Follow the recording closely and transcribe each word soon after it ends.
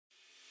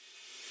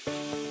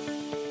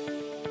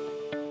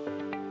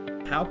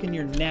How can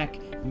your neck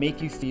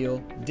make you feel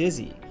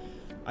dizzy?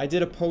 I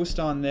did a post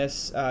on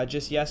this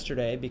just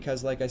yesterday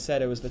because, like I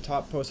said, it was the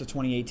top post of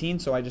 2018,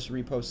 so I just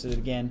reposted it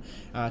again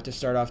to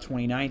start off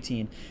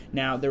 2019.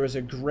 Now, there was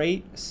a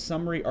great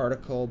summary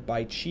article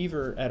by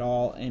Cheever et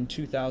al. In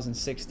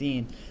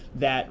 2016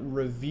 that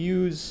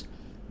reviews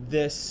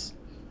this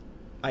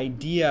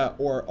idea,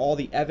 or all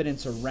the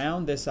evidence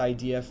around this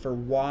idea for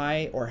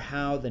why or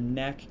how the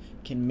neck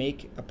can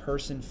make a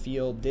person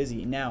feel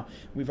dizzy. Now,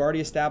 we've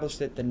already established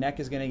that the neck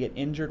is going to get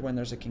injured when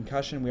there's a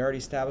concussion. We already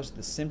established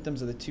the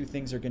symptoms of the two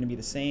things are going to be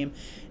the same.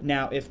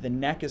 Now, if the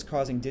neck is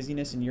causing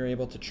dizziness and you're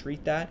able to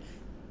treat that,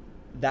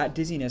 that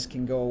dizziness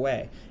can go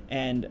away.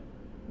 And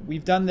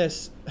we've done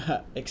this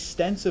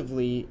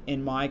extensively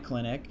in my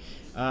clinic,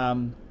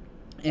 and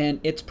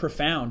it's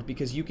profound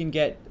because you can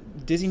get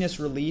dizziness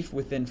relief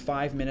within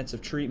 5 minutes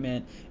of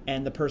treatment,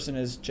 and the person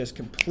is just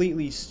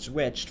completely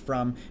switched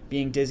from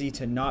being dizzy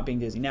to not being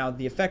dizzy. Now,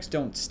 the effects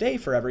don't stay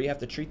forever. You have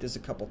to treat this a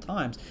couple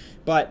times,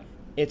 but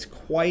it's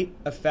quite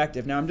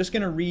effective. Now, I'm just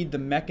going to read the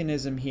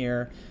mechanism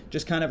here,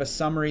 just kind of a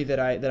summary that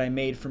I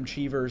made from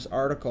Cheever's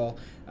article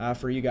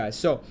for you guys.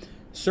 So,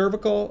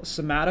 cervical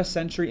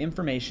somatosensory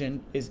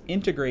information is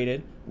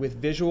integrated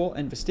with visual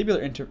and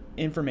vestibular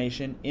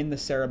information in the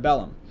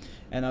cerebellum.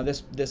 And now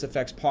this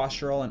affects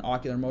postural and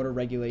ocular motor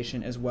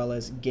regulation as well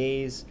as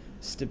gaze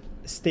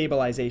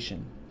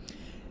stabilization.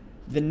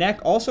 The neck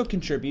also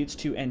contributes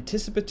to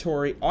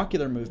anticipatory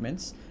ocular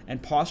movements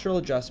and postural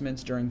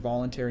adjustments during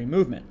voluntary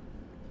movement.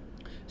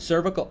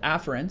 Cervical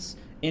afferents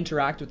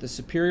interact with the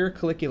superior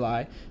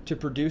colliculi to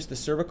produce the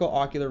cervical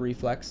ocular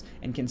reflex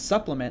and can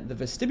supplement the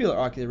vestibular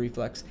ocular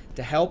reflex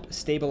to help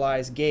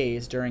stabilize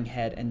gaze during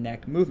head and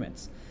neck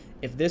movements.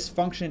 If this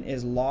function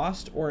is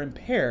lost or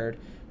impaired,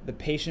 the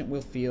patient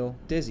will feel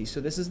dizzy. So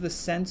this is the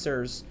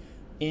sensors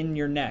in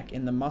your neck,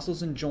 in the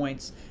muscles and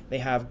joints. They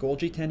have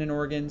Golgi tendon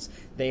organs,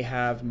 they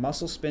have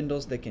muscle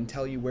spindles that can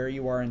tell you where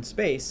you are in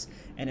space,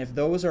 and if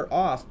those are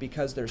off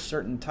because there's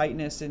certain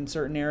tightness in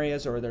certain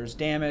areas, or there's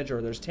damage,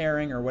 or there's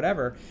tearing, or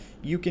whatever,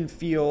 you can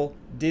feel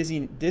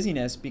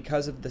dizziness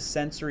because of the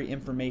sensory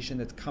information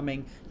that's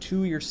coming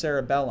to your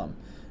cerebellum.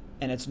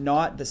 And it's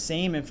not the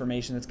same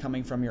information that's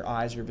coming from your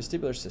eyes or your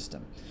vestibular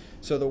system.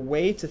 So the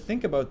way to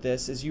think about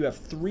this is you have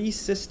three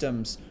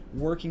systems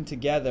working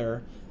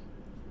together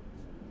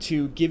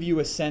to give you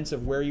a sense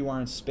of where you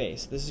are in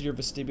space. This is your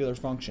vestibular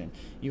function.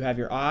 You have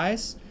your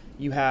eyes,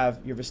 you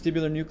have your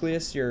vestibular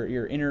nucleus,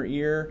 your inner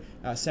ear,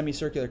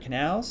 semicircular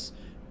canals,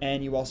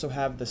 and you also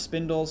have the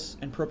spindles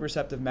and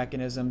proprioceptive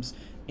mechanisms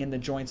in the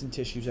joints and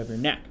tissues of your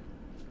neck.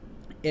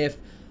 If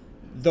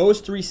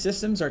those three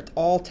systems are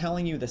all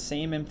telling you the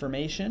same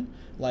information,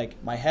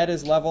 like my head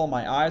is level,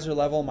 my eyes are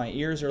level, my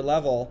ears are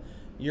level,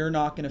 you're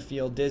not going to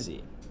feel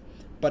dizzy.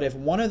 But if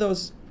one of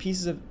those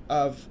pieces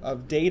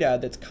of data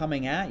that's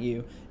coming at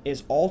you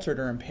is altered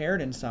or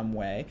impaired in some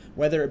way,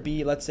 whether it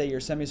be, let's say, your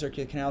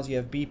semicircular canals, you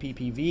have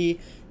BPPV,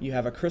 you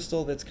have a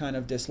crystal that's kind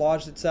of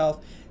dislodged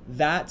itself,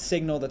 that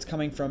signal that's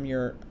coming from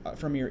your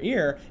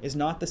ear is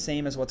not the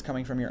same as what's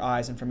coming from your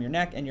eyes and from your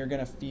neck, and you're going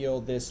to feel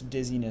this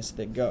dizziness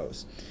that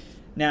goes.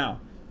 Now,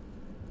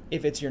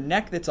 if it's your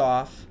neck that's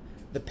off,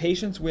 the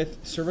patients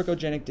with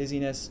cervicogenic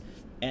dizziness,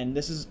 and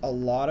this is a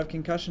lot of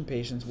concussion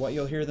patients, what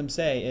you'll hear them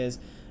say is,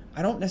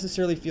 I don't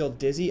necessarily feel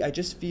dizzy, I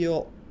just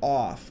feel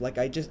off. Like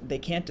they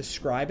can't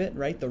describe it,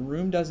 right? The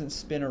room doesn't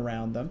spin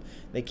around them.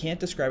 They can't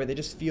describe it, they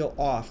just feel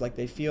off. Like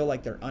they feel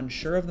like they're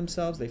unsure of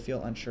themselves, they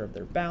feel unsure of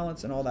their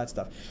balance and all that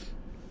stuff.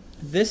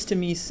 This to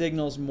me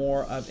signals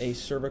more of a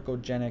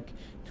cervicogenic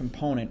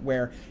component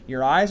where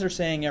your eyes are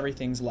saying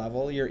everything's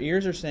level, your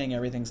ears are saying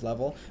everything's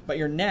level, but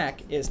your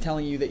neck is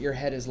telling you that your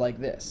head is like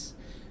this.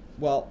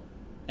 Well,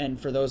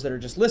 and for those that are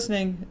just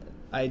listening,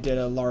 I did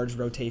a large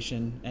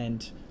rotation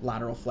and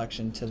lateral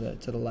flexion to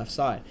the left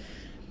side.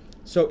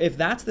 So if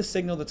that's the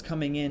signal that's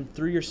coming in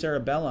through your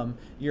cerebellum,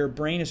 your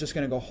brain is just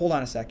going to go, hold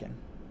on a second.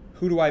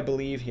 Who do I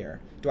believe here?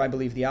 Do I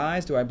believe the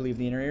eyes? Do I believe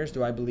the inner ears?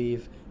 Do I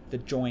believe the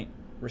joint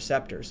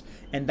receptors?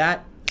 And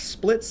that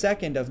split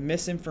second of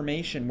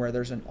misinformation where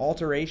there's an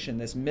alteration,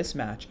 this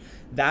mismatch,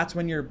 that's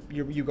when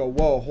you go,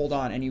 whoa, hold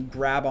on, and you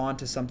grab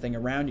onto something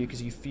around you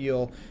because you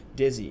feel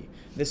dizzy.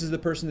 This is the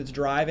person that's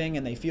driving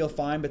and they feel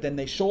fine, but then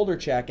they shoulder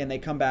check and they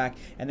come back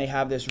and they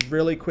have this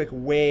really quick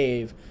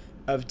wave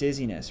of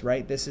dizziness,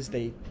 right? This is,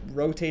 they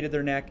rotated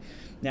their neck.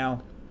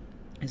 Now,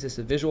 is this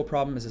a visual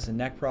problem? Is this a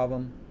neck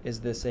problem?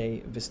 Is this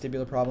a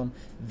vestibular problem?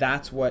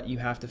 That's what you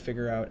have to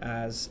figure out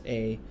as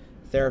a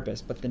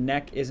therapist, but the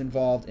neck is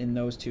involved in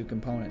those two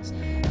components.